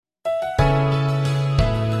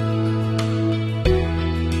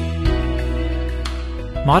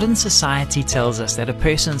Modern society tells us that a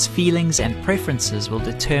person's feelings and preferences will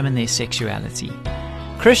determine their sexuality.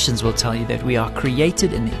 Christians will tell you that we are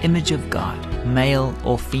created in the image of God, male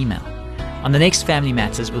or female. On the next Family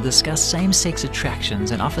Matters, we'll discuss same-sex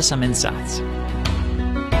attractions and offer some insights.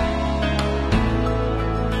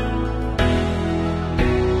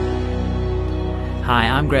 Hi,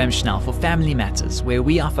 I'm Graham Schnell for Family Matters, where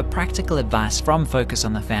we offer practical advice from Focus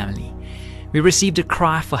on the Family. We received a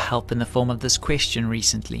cry for help in the form of this question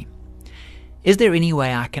recently. Is there any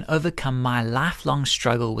way I can overcome my lifelong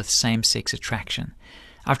struggle with same-sex attraction?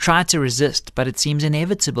 I've tried to resist, but it seems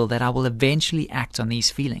inevitable that I will eventually act on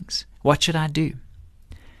these feelings. What should I do?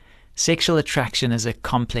 Sexual attraction is a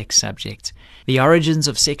complex subject. The origins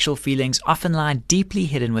of sexual feelings often lie deeply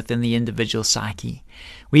hidden within the individual psyche.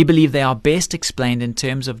 We believe they are best explained in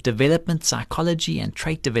terms of development psychology and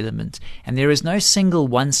trait development, and there is no single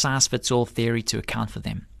one-size-fits-all theory to account for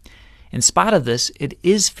them. In spite of this, it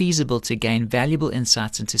is feasible to gain valuable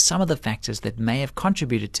insights into some of the factors that may have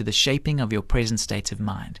contributed to the shaping of your present state of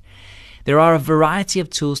mind. There are a variety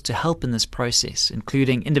of tools to help in this process,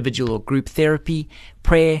 including individual or group therapy,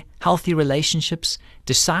 prayer, healthy relationships,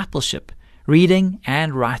 discipleship, reading,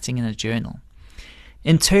 and writing in a journal.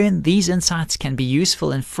 In turn, these insights can be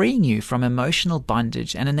useful in freeing you from emotional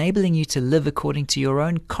bondage and enabling you to live according to your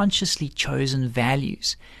own consciously chosen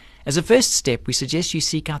values. As a first step, we suggest you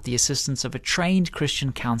seek out the assistance of a trained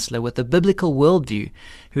Christian counselor with a biblical worldview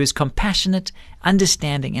who is compassionate,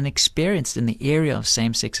 understanding, and experienced in the area of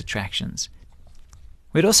same-sex attractions.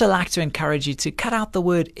 We'd also like to encourage you to cut out the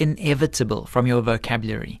word inevitable from your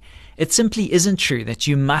vocabulary. It simply isn't true that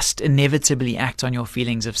you must inevitably act on your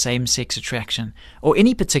feelings of same-sex attraction, or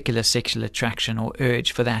any particular sexual attraction or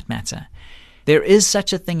urge for that matter. There is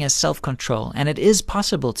such a thing as self-control, and it is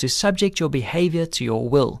possible to subject your behavior to your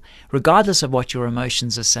will, regardless of what your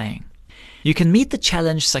emotions are saying. You can meet the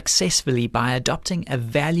challenge successfully by adopting a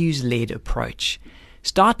values-led approach.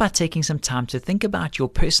 Start by taking some time to think about your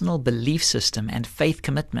personal belief system and faith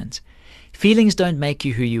commitment. Feelings don't make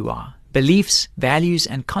you who you are. Beliefs, values,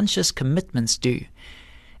 and conscious commitments do.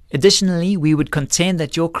 Additionally, we would contend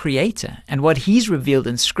that your Creator and what He's revealed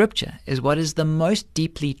in Scripture is what is the most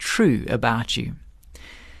deeply true about you.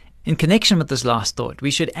 In connection with this last thought,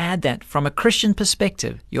 we should add that from a Christian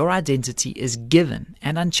perspective, your identity is given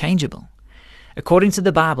and unchangeable. According to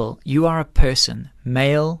the Bible, you are a person,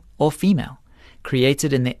 male or female,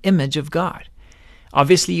 created in the image of God.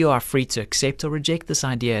 Obviously, you are free to accept or reject this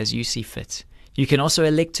idea as you see fit. You can also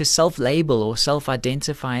elect to self-label or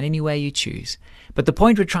self-identify in any way you choose. But the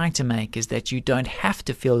point we're trying to make is that you don't have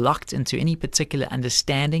to feel locked into any particular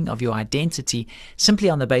understanding of your identity simply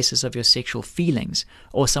on the basis of your sexual feelings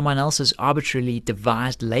or someone else's arbitrarily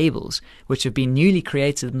devised labels, which have been newly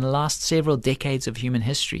created in the last several decades of human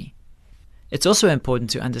history. It's also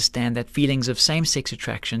important to understand that feelings of same-sex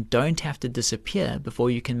attraction don't have to disappear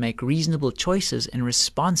before you can make reasonable choices in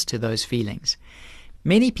response to those feelings.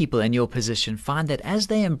 Many people in your position find that as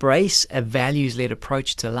they embrace a values-led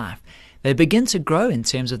approach to life, they begin to grow in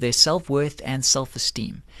terms of their self-worth and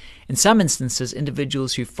self-esteem. In some instances,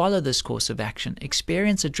 individuals who follow this course of action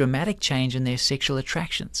experience a dramatic change in their sexual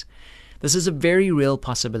attractions. This is a very real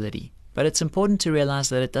possibility, but it's important to realize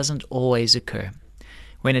that it doesn't always occur.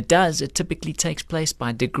 When it does, it typically takes place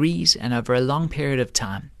by degrees and over a long period of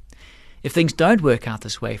time. If things don't work out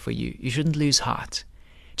this way for you, you shouldn't lose heart.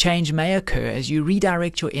 Change may occur as you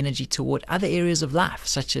redirect your energy toward other areas of life,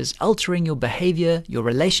 such as altering your behavior, your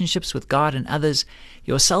relationships with God and others,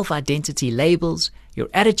 your self-identity labels, your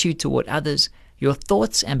attitude toward others, your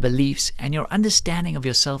thoughts and beliefs, and your understanding of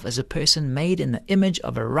yourself as a person made in the image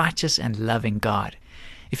of a righteous and loving God.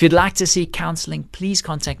 If you'd like to seek counseling, please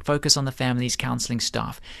contact Focus on the Family's counseling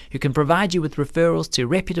staff, who can provide you with referrals to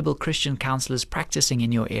reputable Christian counselors practicing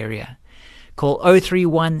in your area. Call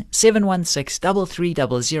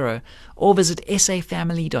 031-716-3300 or visit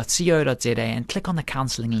safamily.co.za and click on the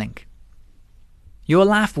counseling link. Your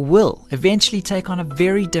life will eventually take on a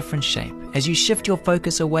very different shape as you shift your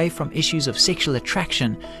focus away from issues of sexual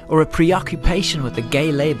attraction or a preoccupation with a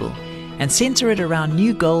gay label and center it around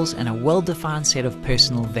new goals and a well-defined set of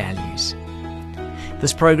personal values.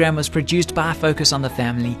 This program was produced by Focus on the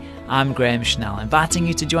Family. I'm Graham Schnell, inviting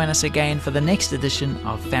you to join us again for the next edition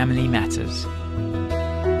of Family Matters.